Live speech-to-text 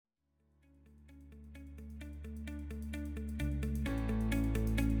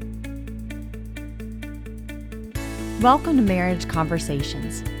Welcome to Marriage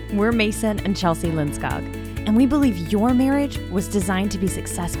Conversations. We're Mason and Chelsea Linskog, and we believe your marriage was designed to be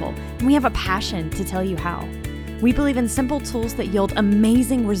successful, and we have a passion to tell you how. We believe in simple tools that yield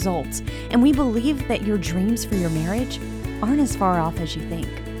amazing results, and we believe that your dreams for your marriage aren't as far off as you think.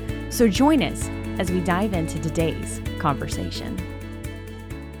 So join us as we dive into today's conversation.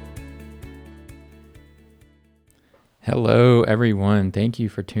 Hello, everyone. Thank you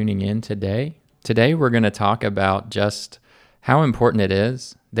for tuning in today. Today, we're going to talk about just how important it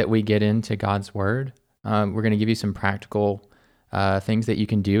is that we get into God's Word. We're going to give you some practical things that you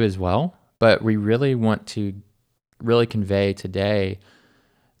can do as well, but we really want to convey today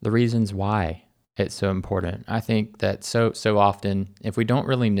the reasons why it's so important. I think that so often, if we don't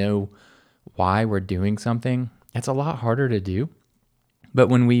really know why we're doing something, it's a lot harder to do. But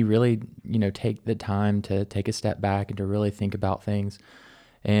when we really, take the time to take a step back and to really think about things,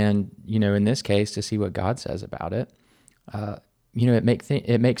 and, in this case, to see what God says about it, it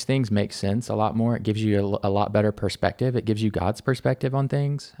makes things make sense a lot more. It gives you a lot better perspective. It gives you God's perspective on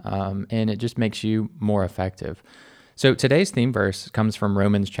things, and it just makes you more effective. So today's theme verse comes from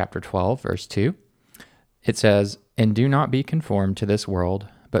Romans chapter 12, verse 2. It says, "And do not be conformed to this world,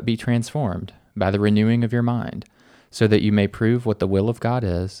 but be transformed by the renewing of your mind, so that you may prove what the will of God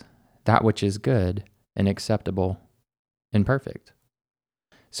is, that which is good and acceptable and perfect."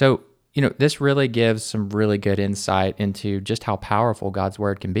 So, this really gives some really good insight into just how powerful God's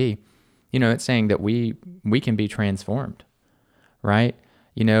Word can be. It's saying that we can be transformed, right?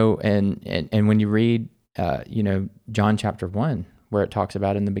 And when you read, John chapter 1, where it talks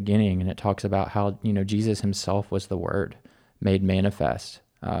about in the beginning, and it talks about how, Jesus himself was the Word made manifest,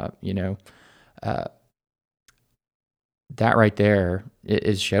 that right there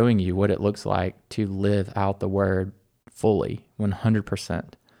is showing you what it looks like to live out the Word fully,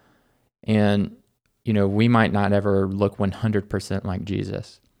 100%. And, we might not ever look 100% like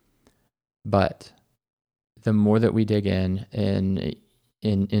Jesus, but the more that we dig into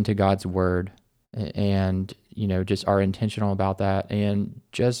God's Word and, just are intentional about that and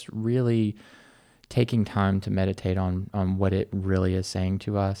just really taking time to meditate on what it really is saying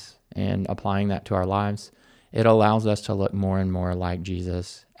to us and applying that to our lives, it allows us to look more and more like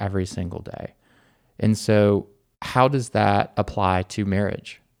Jesus every single day. And so how does that apply to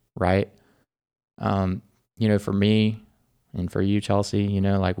marriage, right? For me and for you, Chelsea,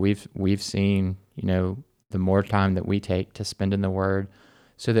 we've seen, the more time that we take to spend in the Word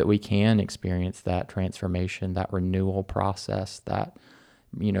so that we can experience that transformation, that renewal process, that,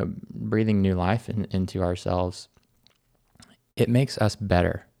 breathing new life into ourselves, it makes us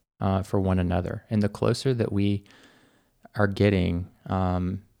better for one another. And the closer that we are getting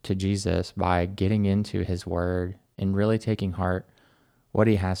to Jesus by getting into His Word and really taking heart what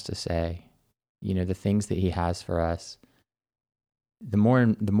He has to say, the things that He has for us, the more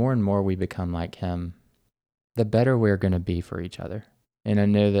and more we become like Him, the better we're going to be for each other. And I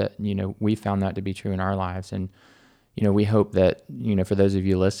know that, we found that to be true in our lives. And, we hope that, for those of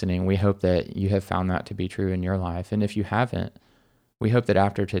you listening, we hope that you have found that to be true in your life. And if you haven't, we hope that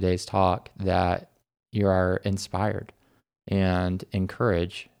after today's talk that you are inspired and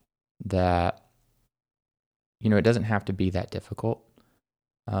encouraged that, it doesn't have to be that difficult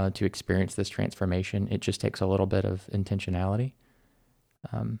to experience this transformation. It just takes a little bit of intentionality,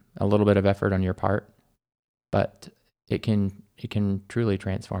 a little bit of effort on your part, but it can truly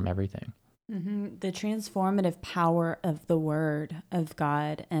transform everything. Mm-hmm. The transformative power of the Word of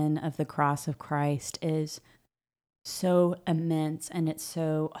God and of the cross of Christ is so immense, and it's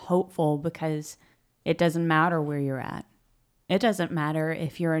so hopeful because it doesn't matter where you're at. It doesn't matter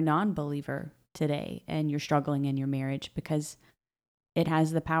if you're a non-believer today and you're struggling in your marriage, because it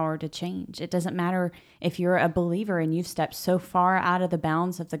has the power to change. It doesn't matter if you're a believer and you've stepped so far out of the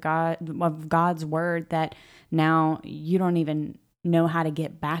bounds of God's Word that now you don't even know how to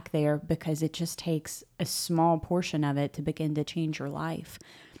get back there, because it just takes a small portion of it to begin to change your life.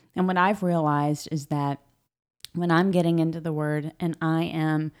 And what I've realized is that when I'm getting into the Word and I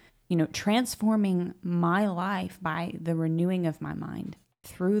am, transforming my life by the renewing of my mind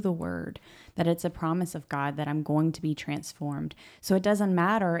through the Word, that it's a promise of God that I'm going to be transformed. So it doesn't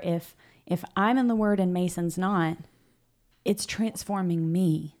matter if I'm in the Word and Mason's not, it's transforming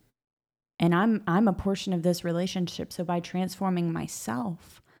me. And I'm a portion of this relationship. So by transforming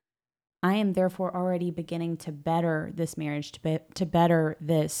myself, I am therefore already beginning to better this marriage, to better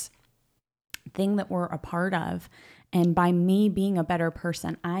this thing that we're a part of. And by me being a better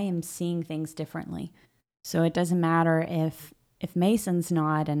person, I am seeing things differently. So it doesn't matter if if Mason's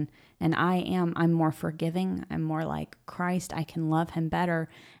not and I am, I'm more forgiving, I'm more like Christ, I can love him better.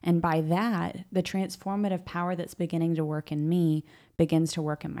 And by that, the transformative power that's beginning to work in me begins to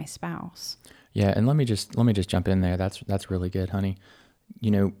work in my spouse. Yeah, and let me just jump in there. That's really good, honey.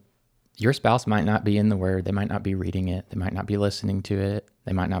 You know, your spouse might not be in the Word. They might not be reading it. They might not be listening to it.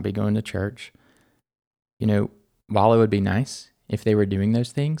 They might not be going to church. You know, while it would be nice if they were doing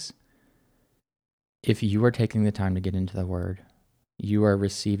those things, if you are taking the time to get into the Word, you are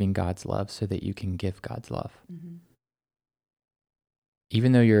receiving God's love so that you can give God's love. Mm-hmm.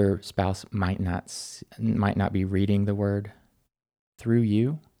 Even though your spouse might not be reading the Word, through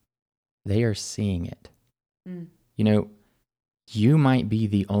you, they are seeing it. Mm. You know, you might be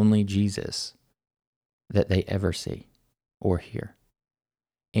the only Jesus that they ever see or hear.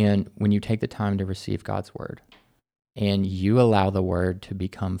 And when you take the time to receive God's Word and you allow the Word to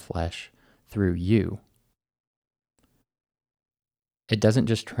become flesh through you, it doesn't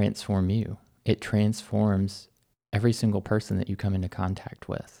just transform you, it transforms every single person that you come into contact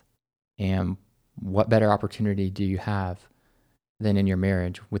with. And what better opportunity do you have than in your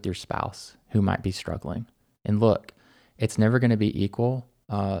marriage with your spouse who might be struggling? And look, it's never going to be equal.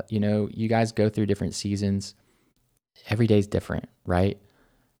 You know, you guys go through different seasons. Every day's different, right?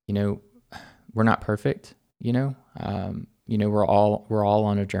 You know, we're not perfect, you know, we're all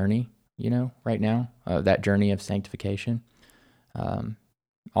on a journey, you know, right now, that journey of sanctification,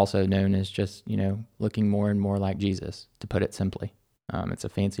 also known as just, you know, looking more and more like Jesus, to put it simply. It's a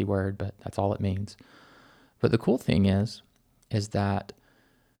fancy word, but that's all it means. But the cool thing is that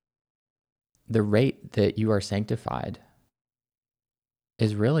the rate that you are sanctified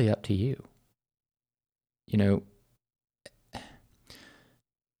is really up to you. You know,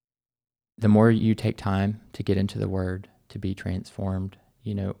 the more you take time to get into the Word, to be transformed,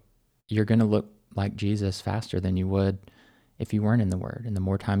 you know, you're going to look like Jesus faster than you would if you weren't in the Word. And the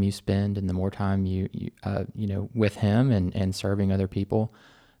more time you spend and the more time you know, with him and serving other people,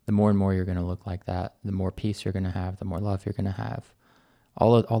 the more and more you're going to look like that. The more peace you're going to have, the more love you're going to have.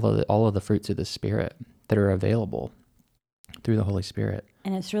 All of the fruits of the Spirit that are available through the Holy Spirit.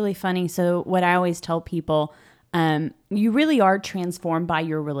 And it's really funny. So what I always tell people, you really are transformed by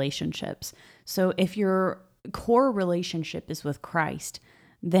your relationships. So if your core relationship is with Christ,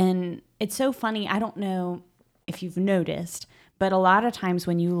 then it's so funny. I don't know if you've noticed, but a lot of times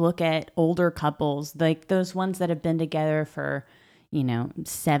when you look at older couples, like those ones that have been together for, you know,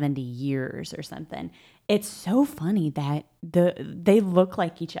 70 years or something, it's so funny that they look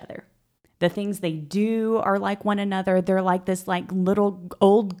like each other. The things they do are like one another. They're like this like little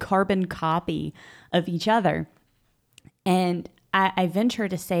old carbon copy of each other. And I venture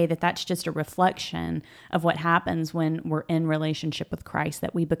to say that that's just a reflection of what happens when we're in relationship with Christ,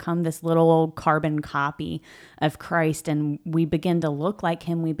 that we become this little old carbon copy of Christ and we begin to look like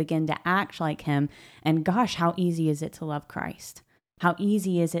him. We begin to act like him. And gosh, how easy is it to love Christ? How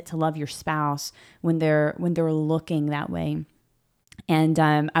easy is it to love your spouse when they're looking that way? And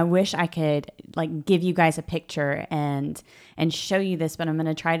I wish I could like give you guys a picture and show you this, but I'm going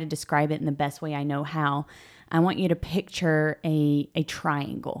to try to describe it in the best way I know how. I want you to picture a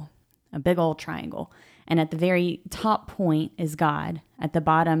triangle, a big old triangle. And at the very top point is God. At the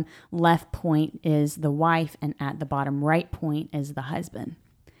bottom left point is the wife. And at the bottom right point is the husband.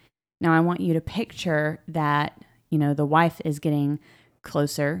 Now I want you to picture that, you know, the wife is getting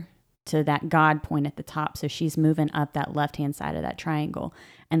closer to that God point at the top. So she's moving up that left-hand side of that triangle.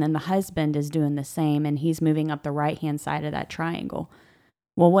 And then the husband is doing the same, and he's moving up the right-hand side of that triangle.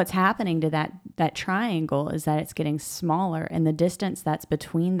 Well, what's happening to that triangle is that it's getting smaller, and the distance that's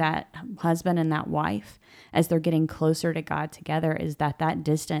between that husband and that wife as they're getting closer to God together is that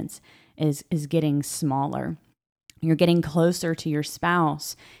distance is getting smaller. You're getting closer to your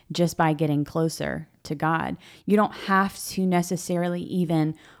spouse just by getting closer to God. You don't have to necessarily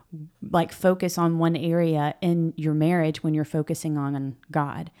even like focus on one area in your marriage when you're focusing on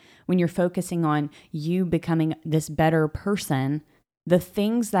God. When you're focusing on you becoming this better person, the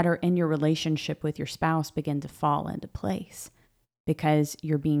things that are in your relationship with your spouse begin to fall into place because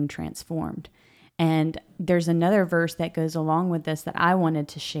you're being transformed. And there's another verse that goes along with this that I wanted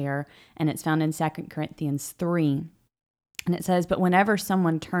to share, and it's found in 2 Corinthians 3. And it says, "But whenever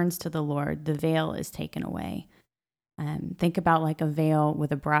someone turns to the Lord, the veil is taken away." Think about like a veil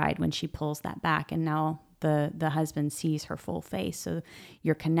with a bride when she pulls that back, and now the husband sees her full face. So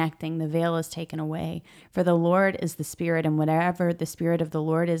you're connecting. The veil is taken away. For the Lord is the Spirit, and whatever the Spirit of the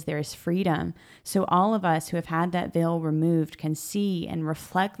Lord is, there is freedom. So all of us who have had that veil removed can see and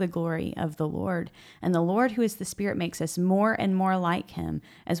reflect the glory of the Lord. And the Lord, who is the Spirit, makes us more and more like him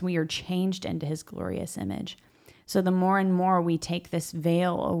as we are changed into his glorious image. So the more and more we take this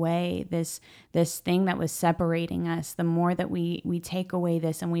veil away, this thing that was separating us, the more that we take away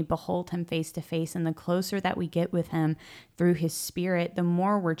this and we behold him face to face, and the closer that we get with him through his Spirit, the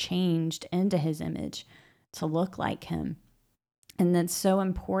more we're changed into his image to look like him. And that's so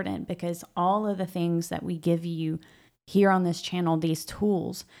important, because all of the things that we give you here on this channel, these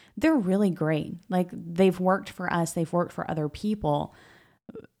tools, they're really great. Like, they've worked for us, they've worked for other people,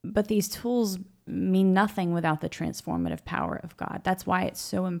 but these tools mean nothing without the transformative power of God. That's why it's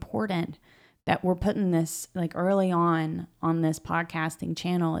so important that we're putting this like early on this podcasting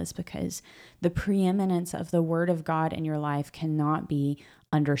channel, is because the preeminence of the Word of God in your life cannot be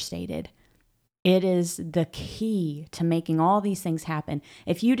understated. It is the key to making all these things happen.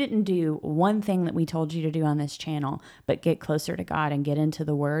 If you didn't do one thing that we told you to do on this channel, but get closer to God and get into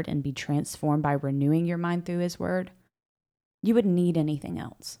the Word and be transformed by renewing your mind through his Word, you wouldn't need anything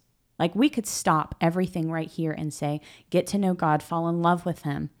else. Like, we could stop everything right here and say, get to know God, fall in love with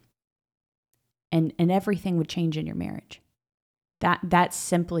him, and everything would change in your marriage. That's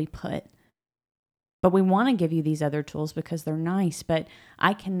simply put. But we want to give you these other tools because they're nice, but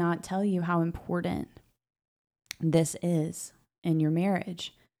I cannot tell you how important this is in your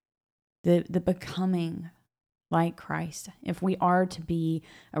marriage. The becoming like Christ. If we are to be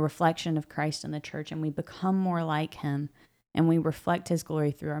a reflection of Christ in the church and we become more like him and we reflect his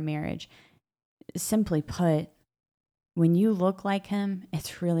glory through our marriage, simply put, when you look like him,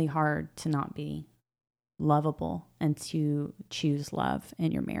 it's really hard to not be lovable and to choose love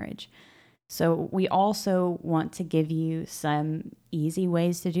in your marriage. So we also want to give you some easy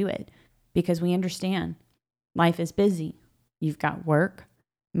ways to do it, because we understand life is busy. You've got work.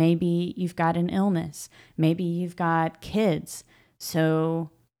 Maybe you've got an illness. Maybe you've got kids.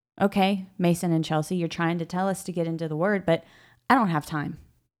 So, okay, Mason and Chelsea, you're trying to tell us to get into the Word, but I don't have time.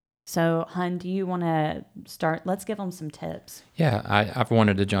 So, Hun, do you want to start? Let's give them some tips. Yeah, I've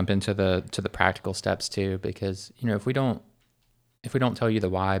wanted to jump into the practical steps too, because if we don't tell you the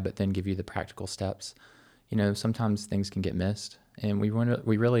why, but then give you the practical steps, sometimes things can get missed, and we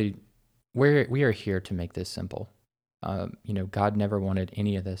are here to make this simple. God never wanted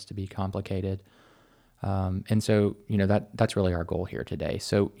any of this to be complicated. And so, that's really our goal here today.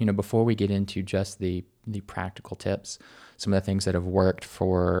 So, before we get into just the practical tips, some of the things that have worked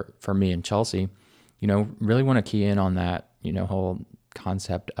for me and Chelsea, really want to key in on that, whole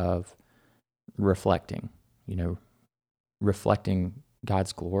concept of reflecting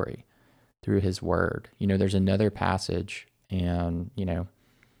God's glory through his Word. There's another passage, and,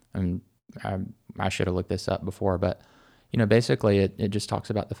 I should have looked this up before, but, basically it just talks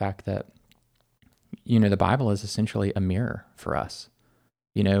about the fact that, the Bible is essentially a mirror for us,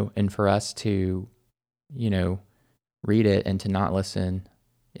 and for us to, read it and to not listen,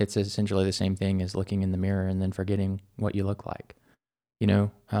 it's essentially the same thing as looking in the mirror and then forgetting what you look like,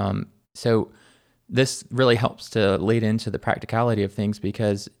 so this really helps to lead into the practicality of things,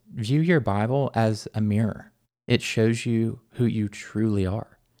 because view your Bible as a mirror. It shows you who you truly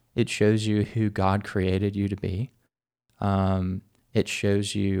are. It shows you who God created you to be. It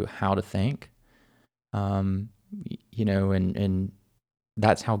shows you how to think. And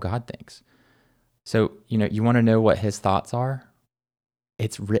that's how God thinks. So, you want to know what his thoughts are?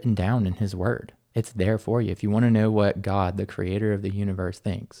 It's written down in his Word. It's there for you. If you want to know what God, the creator of the universe,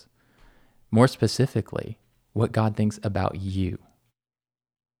 thinks, more specifically, what God thinks about you,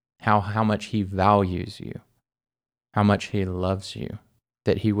 how much he values you, how much he loves you,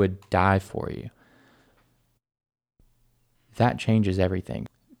 that he would die for you, that changes everything.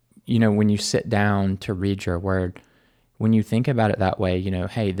 When you sit down to read your Word, when you think about it that way,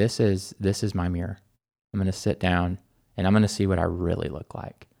 hey, this is my mirror. I'm going to sit down and I'm going to see what I really look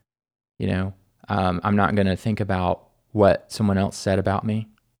like. I'm not going to think about what someone else said about me,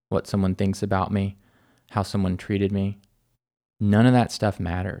 what someone thinks about me, how someone treated me. None of that stuff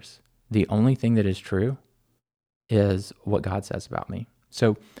matters. The only thing that is true is what God says about me.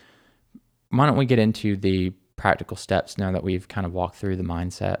 So why don't we get into the practical steps now that we've kind of walked through the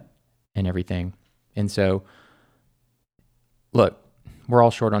mindset and everything. And so, look, we're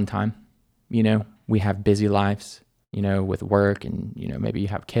all short on time. We have busy lives, with work, and, maybe you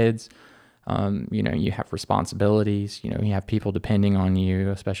have kids. You have responsibilities, you have people depending on you,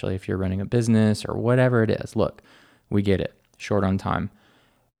 especially if you're running a business or whatever it is. Look, we get it, short on time.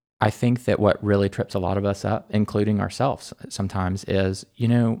 I think that what really trips a lot of us up, including ourselves sometimes, is,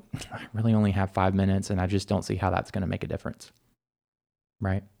 I really only have 5 minutes and I just don't see how that's going to make a difference,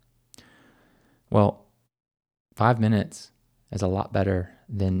 right? Well, 5 minutes is a lot better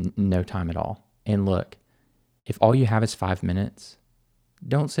than no time at all. And look, if all you have is 5 minutes,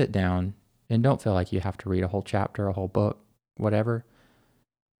 don't sit down And don't feel like you have to read a whole chapter, a whole book, whatever.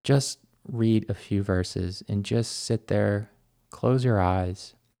 Just read a few verses and just sit there, close your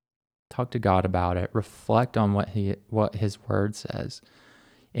eyes, talk to God about it, reflect on what his word says,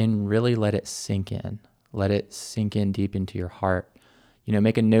 and really let it sink in. Let it sink in deep into your heart.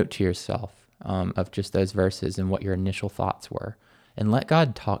 Make a note to yourself of just those verses and what your initial thoughts were, and let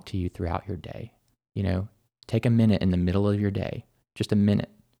God talk to you throughout your day. Take a minute in the middle of your day, just a minute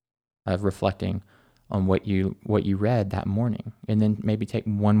of reflecting on what you read that morning, and then maybe take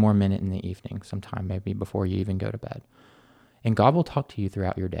one more minute in the evening, sometime maybe before you even go to bed. And God will talk to you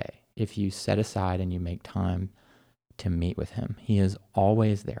throughout your day if you set aside and you make time to meet with him. He is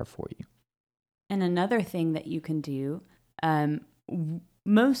always there for you. And another thing that you can do,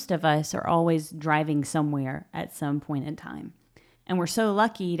 most of us are always driving somewhere at some point in time. And we're so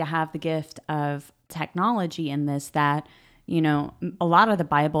lucky to have the gift of technology in this that, a lot of the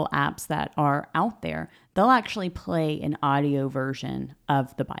Bible apps that are out there, they'll actually play an audio version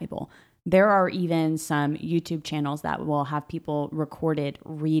of the Bible. There are even some YouTube channels that will have people recorded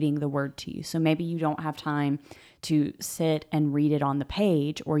reading the word to you. So maybe you don't have time to sit and read it on the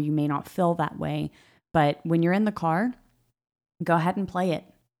page, or you may not feel that way. But when you're in the car, go ahead and play it.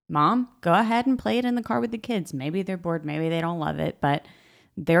 Mom, go ahead and play it in the car with the kids. Maybe they're bored, maybe they don't love it, but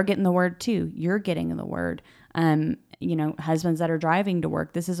they're getting the word too. You're getting the word. Husbands that are driving to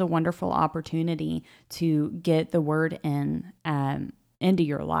work, this is a wonderful opportunity to get the word into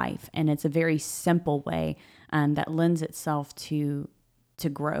your life. And it's a very simple way that lends itself to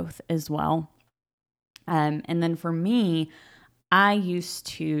growth as well. And then for me, I used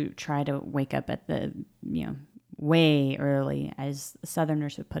to try to wake up at the, way early, as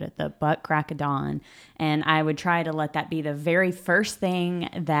Southerners would put it, the butt crack of dawn. And I would try to let that be the very first thing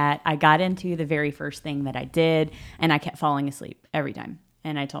that I got into, the very first thing that I did. And I kept falling asleep every time.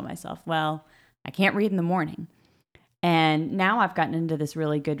 And I told myself, well, I can't read in the morning. And now I've gotten into this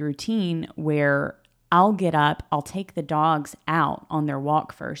really good routine where I'll get up, I'll take the dogs out on their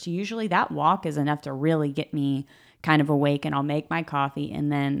walk first. Usually that walk is enough to really get me kind of awake, and I'll make my coffee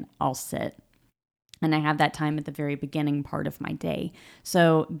and then I'll sit. And I have that time at the very beginning part of my day.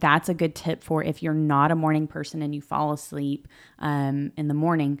 So that's a good tip for if you're not a morning person and you fall asleep in the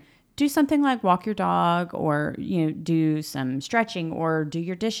morning. Do something like walk your dog, or do some stretching, or do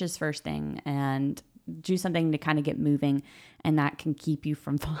your dishes first thing, and do something to kind of get moving, and that can keep you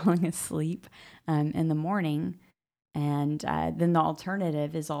from falling asleep in the morning. And then the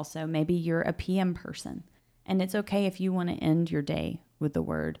alternative is also maybe you're a PM person, and it's okay if you want to end your day with the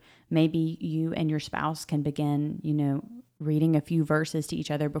word. Maybe you and your spouse can begin, reading a few verses to each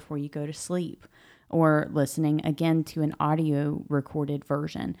other before you go to sleep, or listening again to an audio recorded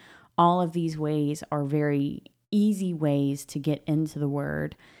version. All of these ways are very easy ways to get into the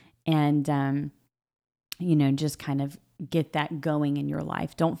word and, just kind of get that going in your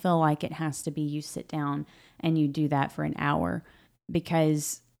life. Don't feel like it has to be you sit down and you do that for an hour,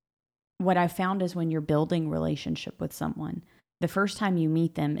 because what I found is when you're building relationship with someone, the first time you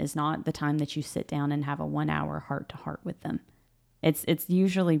meet them is not the time that you sit down and have a 1 hour heart to heart with them. It's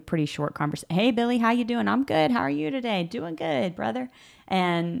usually pretty short conversation. Hey, Billy, how you doing? I'm good. How are you today? Doing good, brother.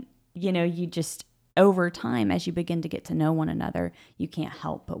 And, you just, over time, as you begin to get to know one another, you can't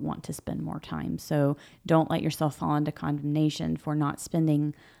help but want to spend more time. So don't let yourself fall into condemnation for not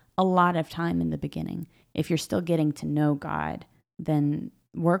spending a lot of time in the beginning. If you're still getting to know God, then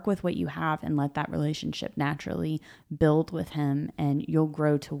work with what you have and let that relationship naturally build with him, and you'll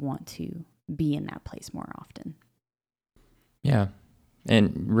grow to want to be in that place more often. Yeah.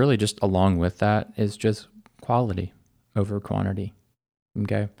 And really just along with that is just quality over quantity.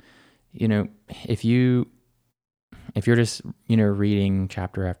 Okay. If you're just, reading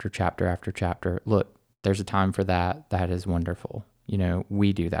chapter after chapter after chapter, look, there's a time for that. That is wonderful.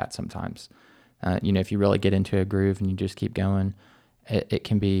 We do that sometimes. If you really get into a groove and you just keep going, it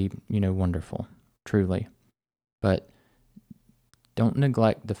can be, wonderful, truly. But don't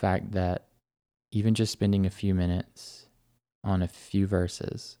neglect the fact that even just spending a few minutes on a few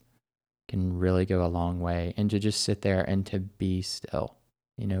verses can really go a long way, and to just sit there and to be still,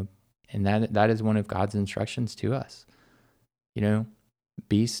 and that is one of God's instructions to us.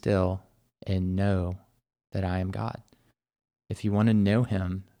 Be still and know that I am God. If you want to know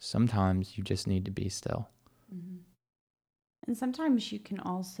him, sometimes you just need to be still. Mm-hmm. And sometimes you can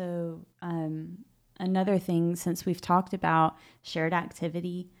also, another thing, since we've talked about shared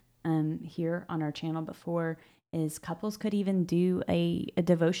activity here on our channel before, is couples could even do a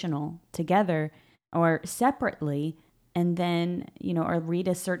devotional together or separately, and then, or read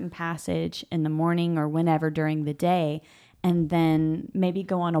a certain passage in the morning or whenever during the day, and then maybe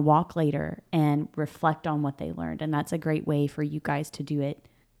go on a walk later and reflect on what they learned. And that's a great way for you guys to do it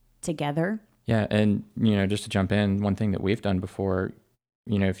together. Yeah. And, just to jump in, one thing that we've done before,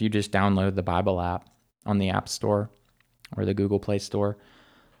 if you just download the Bible app on the App Store or the Google Play Store,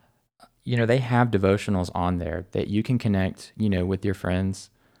 they have devotionals on there that you can connect, with your friends.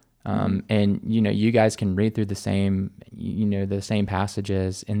 And, you guys can read through the same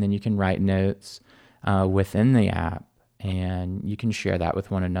passages, and then you can write notes within the app, and you can share that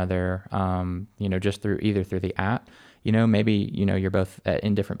with one another, just through the app. Maybe, you're both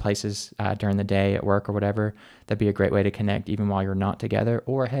in different places during the day at work or whatever. That'd be a great way to connect even while you're not together.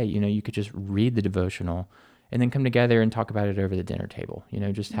 Or, hey, you could just read the devotional and then come together and talk about it over the dinner table.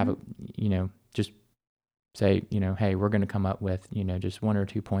 Just have just say, hey, we're going to come up with, just 1 or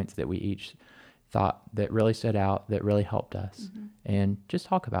 2 points that we each thought that really stood out, that really helped us, and just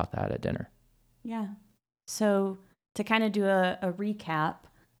talk about that at dinner. Yeah. So to kind of do a recap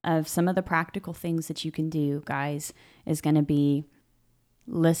of some of the practical things that you can do, guys, is going to be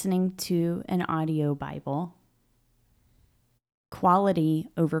listening to an audio Bible, quality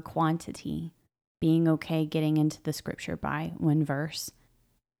over quantity, being okay getting into the scripture by 1 verse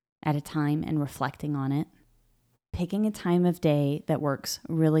at a time and reflecting on it, picking a time of day that works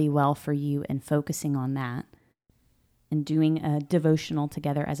really well for you and focusing on that, and doing a devotional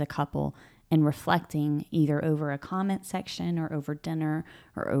together as a couple and reflecting either over a comment section or over dinner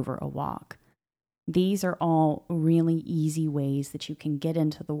or over a walk. These are all really easy ways that you can get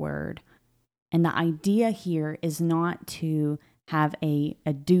into the Word. And the idea here is not to have a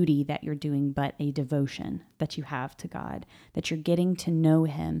duty that you're doing, but a devotion that you have to God, that you're getting to know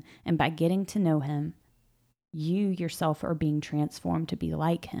Him. And by getting to know Him, you yourself are being transformed to be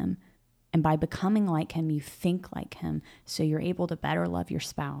like Him. And by becoming like Him, you think like Him, so you're able to better love your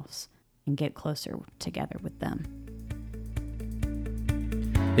spouse and get closer together with them.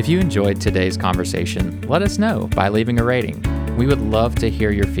 If you enjoyed today's conversation, let us know by leaving a rating. We would love to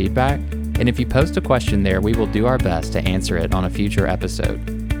hear your feedback, and if you post a question there, we will do our best to answer it on a future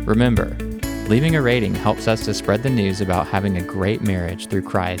episode. Remember, leaving a rating helps us to spread the news about having a great marriage through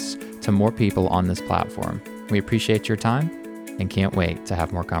Christ to more people on this platform. We appreciate your time and can't wait to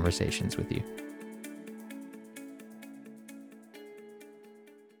have more conversations with you.